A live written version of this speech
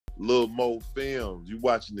little more films. You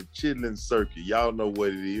watching the chitlin circuit. Y'all know what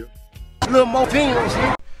it is. Little more films.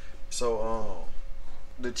 So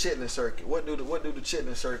the chitlin circuit. What do the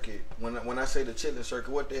chitlin circuit? When I say the chitlin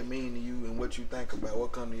circuit, what that mean to you and what you think about?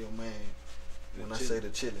 What come to your mind when I say the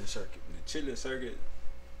chitlin circuit? The chitlin circuit.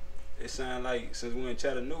 It sound like, since we're in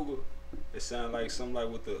Chattanooga, it sound like something like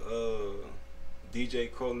what the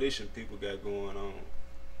DJ Coalition people got going on.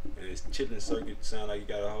 And it's chitlin circuit sound like you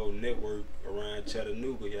got a whole network around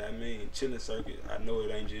Chattanooga. Yeah, I mean, chitlin circuit. I know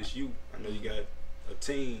it ain't just you. I know you got a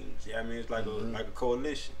team. Yeah, I mean, it's like a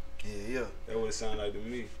coalition. Yeah. That's what it sound like to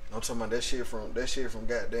me. I'm talking about that shit from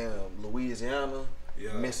goddamn Louisiana,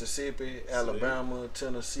 Mississippi, Alabama,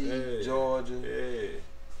 Tennessee, Georgia,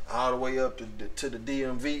 all the way up to the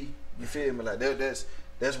DMV. You feel me? Like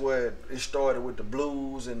that's where it started with the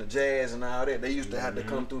blues and the jazz and all that. They used to have to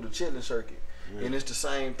come through the chitlin circuit. And it's the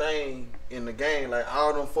same thing in the game. Like,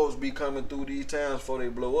 all them folks be coming through these towns before they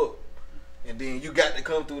blow up. And then you got to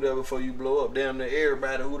come through there before you blow up. Damn near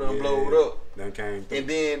everybody who done blowed up. Done came through. And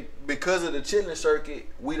then because of the chitlin circuit,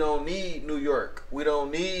 we don't need New York. We don't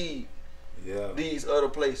need these other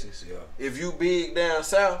places. Yeah. If you big down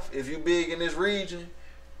south, if you big in this region,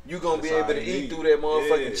 you gonna be able to eat through that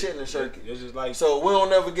motherfucking chitlin circuit. It's just like, so we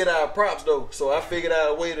don't ever get our props though. So I figured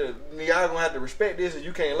out a way to, y'all gonna have to respect this, and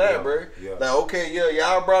you can't lie, bro. Yeah. Like, okay,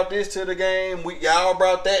 y'all brought this to the game. Y'all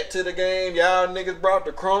brought that to the game. Y'all niggas brought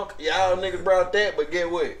the crunk. Y'all niggas brought that. But get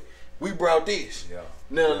what? We brought this. Yeah.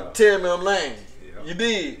 Now tell me I'm lying. Yeah. You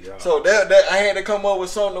did. Yeah. So that I had to come up with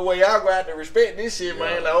something the way y'all gonna have to respect this shit,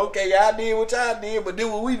 man. Like, okay, y'all did what y'all did, but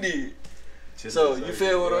do what we did. So you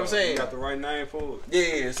feel what I'm saying? You got the right name for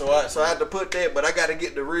it. Yeah, so I had to put that, but I got to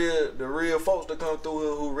get the real folks to come through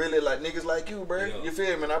here who really like niggas like you, bro. Yeah. You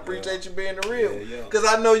feel me? And I appreciate you being the real. Yeah. Cause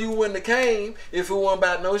I know you wouldn't have came if it wasn't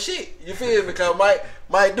about no shit. You feel me? Cause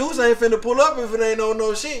Mike Duece ain't finna pull up if it ain't on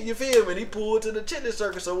no shit. You feel me? And he pulled to the chitlin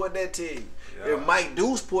circuit. So what that tell you? Yeah. If Mike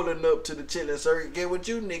Duece pulling up to the chitlin circuit, get what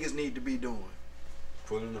you niggas need to be doing.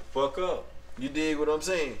 Pulling the fuck up. You dig what I'm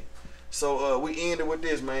saying? So we ended with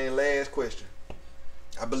this, man. Last question.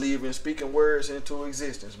 I believe in speaking words into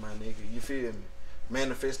existence, my nigga. You feel me?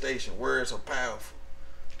 Manifestation. Words are powerful.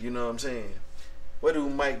 You know what I'm saying? Where do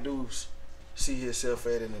Mike Duece see himself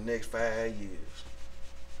at in the next 5 years?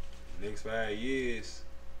 Next 5 years,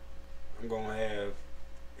 I'm gonna have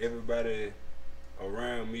everybody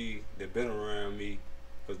around me that been around me.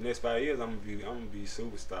 Cause next 5 years, I'm gonna be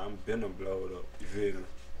superstar. I'm been blowed up. You feel me?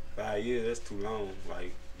 5 years, that's too long.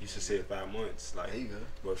 Like, you should say 5 months. Like, there you go.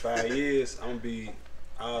 But 5 years, I'm gonna be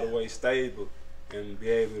all the way stable and be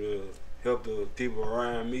able to help the people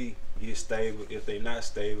around me get stable if they not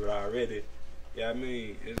stable already. Yeah, I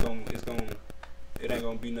mean, it ain't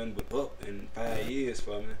gonna be nothing but up in 5 years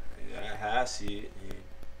for me. How I see it, and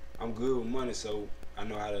I'm good with money, so I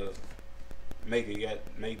know how to make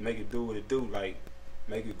it do what it do. Like,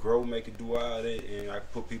 make it grow, make it do all that, and I can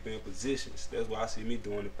put people in positions. That's what I see me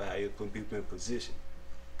doing in 5 years, putting people in position.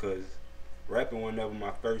 Cause rapping was never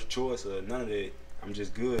my first choice or none of that. I'm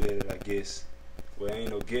just good at it, I guess. Well,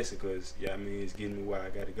 ain't no guessing, cause I mean, it's getting me where I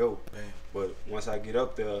gotta go. Man. But once I get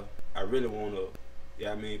up there, I really wanna,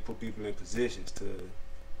 I mean, put people in positions to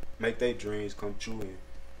make their dreams come true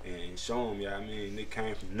and show them, I mean, they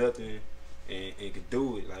came from nothing and could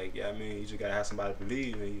do it. Like, I mean, you just gotta have somebody to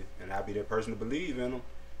believe in you, and I'll be that person to believe in them,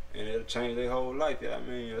 and it'll change their whole life. I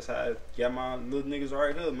mean, that's how I got my little niggas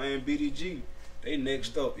right here, man. BDG, they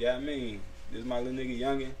next up. I mean, this is my little nigga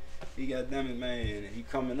Youngin. He got them it, man. He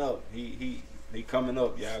coming up. He coming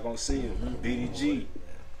up. Y'all gonna see him. BDG.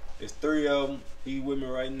 There's 3 of them. He with me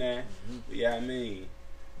right now. I mean,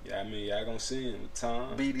 y'all gonna see him with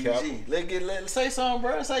Tom. BDG. Let's say something,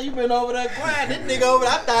 bro. Say you been over there quiet. This nigga over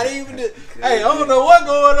there, I thought he even did. Hey, I don't know what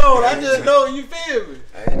going on. I just know, you feel me?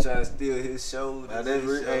 I ain't trying to steal his show.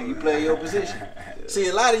 Hey, you play your position. See,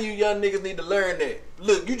 a lot of you young niggas need to learn that.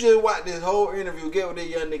 Look, you just watch this whole interview. Get what that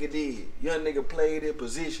young nigga did. Young nigga played their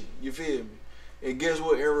position. You feel me? And guess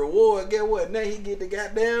what? In reward, guess what? Now he get to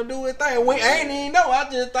goddamn do his thing. I ain't even know. I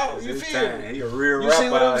just thought. You feel me? He a real rapper. You see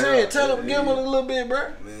what I'm saying? Tell him, give him a little bit,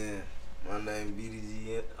 bro. Man, my name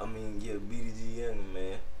BDG. BDG Young,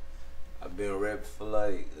 man. I've been rapping for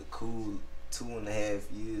like a cool 2.5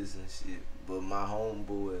 years and shit. But my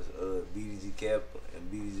homeboys, BDG Kappa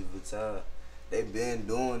and BDG Vuitton, they been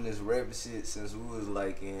doing this rapping shit since we was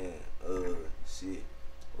like in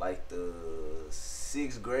like the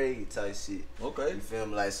 6th grade type shit. Okay. You feel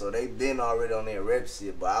me? Like, so they been already on that rap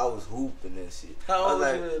shit, but I was hooping and shit. How old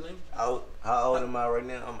are you, nigga? How old am I right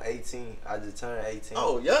now? I'm 18. I just turned 18.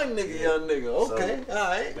 Oh, young nigga. Okay, so, all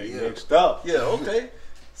right. They next up. Yeah, okay.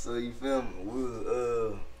 So you feel me? We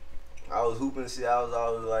was I was hooping shit, I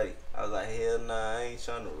was like, hell nah, I ain't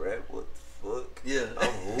trying to rap. What the fuck? Yeah.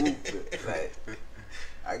 I'm hooping. Like,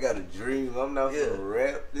 I got a dream. I'm not gonna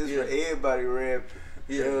rap. This for everybody rapping.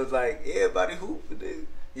 Yeah. It was like everybody hooping, dude.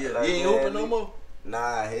 Yeah. Like, you ain't hooping no more?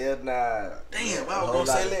 Nah, hell nah. Damn, I was gonna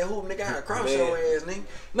say let hoop, nigga. I cross your ass, nigga.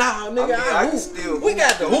 Nah, nigga, I hoop. Still we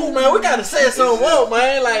got the hoop, man. We gotta set something up,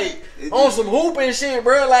 man. Like on some hooping shit,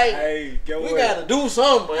 bro. Like we gotta do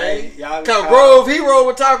something, man. Hey, cause Grove Hero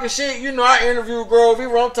was talking shit. You know, I interviewed Grove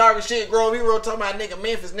Hero. I'm talking shit. Grove Hero talking about nigga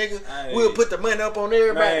Memphis, nigga. Hey. We'll put the money up on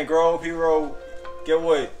everybody. Man, Grove Hero, get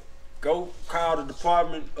what? Go call the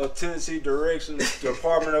Department of Tennessee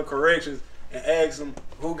Department of Corrections, and ask them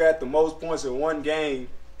who got the most points in one game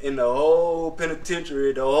in the whole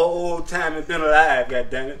penitentiary the whole time it been alive,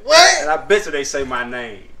 goddammit. What? And I bet you they say my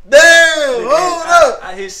name. Damn, hold up.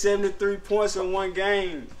 I hit 73 points in one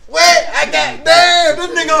game. What? I got, damn,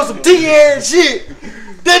 this nigga on some T-ass shit.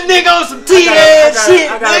 This nigga on some T-ass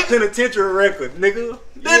shit, I got a penitentiary record, nigga.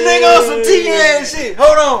 This nigga on some T-ass shit.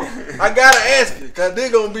 Hold on. I gotta ask you, cause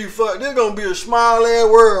this gonna be this gonna be a small ass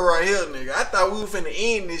word right here, nigga. I thought we was finna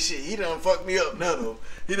end this shit. He done fucked me up, none of him.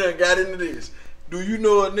 He done got into this. Do you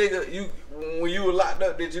know a nigga, when you were locked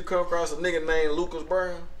up, did you come across a nigga named Lucas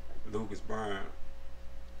Brown? Lucas Brown.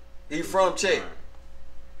 He from Czech.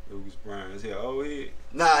 Lucas Brown. Is he an old head?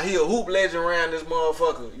 Nah, he a hoop legend around this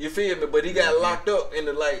motherfucker. You feel me? But he got locked up in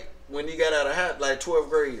the, like, when he got out of high, like 12th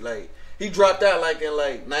grade. Like, he dropped out like in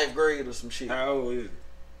like 9th grade or some shit. How old is he?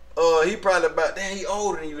 He probably about, damn, he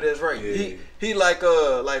older than you, that's right. Yeah. He like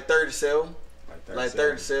 37. Like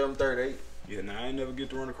 37, 38. Yeah, nah, I ain't never get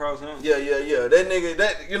to run across him. Yeah. That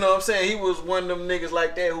nigga, you know what I'm saying? He was one of them niggas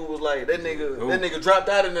like that who was like, that nigga dropped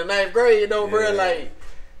out in the 9th grade, though, bro. Like,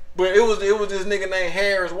 but it was this nigga named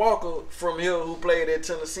Harris Walker from here who played at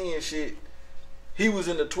Tennessee and shit. He was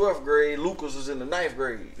in the 12th grade. Lucas was in the 9th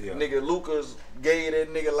grade. Yeah. Nigga, Lucas gave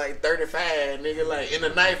that nigga like 35, nigga, like in the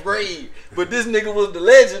 9th grade. But this nigga was the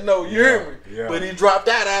legend, though. You hear me? Yeah. But he dropped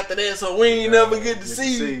out after that, so we ain't never get to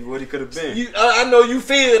see what he could have been. I know you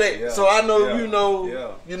feel that, so I know you know.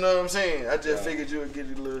 Yeah. You know what I'm saying? I just figured you would get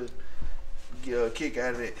a little kick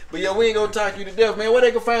out of that. But yeah, we ain't gonna talk you to death, man. Where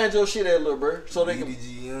they can find your shit at, little bro? So they can.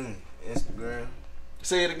 BDG Youngin, Instagram.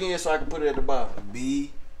 Say it again so I can put it at the bottom.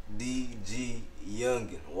 BDG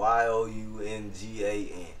Youngin,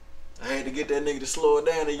 YOUNGAN. I had to get that nigga to slow it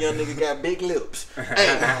down. The young nigga got big lips.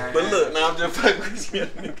 Hey, but look, now I'm just fucking with you,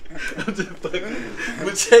 nigga. I'm just fucking with you.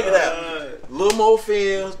 But check it out. Lil Mo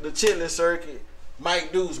Films, the Chilling Circuit,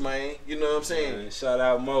 Mike Duece, man. You know what I'm saying? Man, shout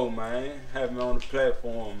out Mo, man. Have me on the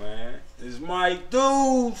platform, man. It's Mike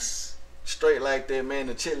Duece. Straight like that, man.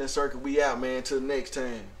 The Chilling Circuit, we out, man. Till next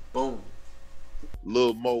time. Boom.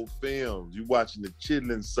 Lil Mo Films, you watching the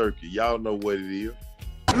Chilling Circuit. Y'all know what it is.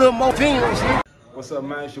 Lil Mo Films. What's up,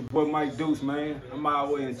 man? It's your boy Mike Duece, man. I'm all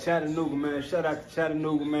the way in Chattanooga, man. Shout out to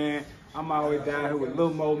Chattanooga, man. I'm all the way down here with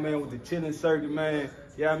Lil Mo, man, with the Chilling Circuit, man.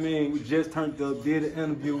 Yeah, I mean, we just turned up, did an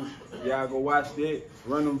interview. Y'all go watch that.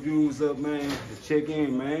 Run them views up, man. And check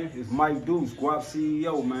in, man. It's Mike Duece, Guap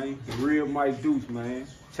CEO, man. The real Mike Duece, man.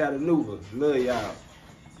 Chattanooga. Love y'all.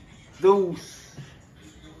 Duece.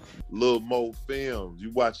 Lil Mo Films,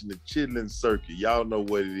 you watching the Chilling Circuit. Y'all know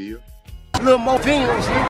what it is. Lil Mo Films.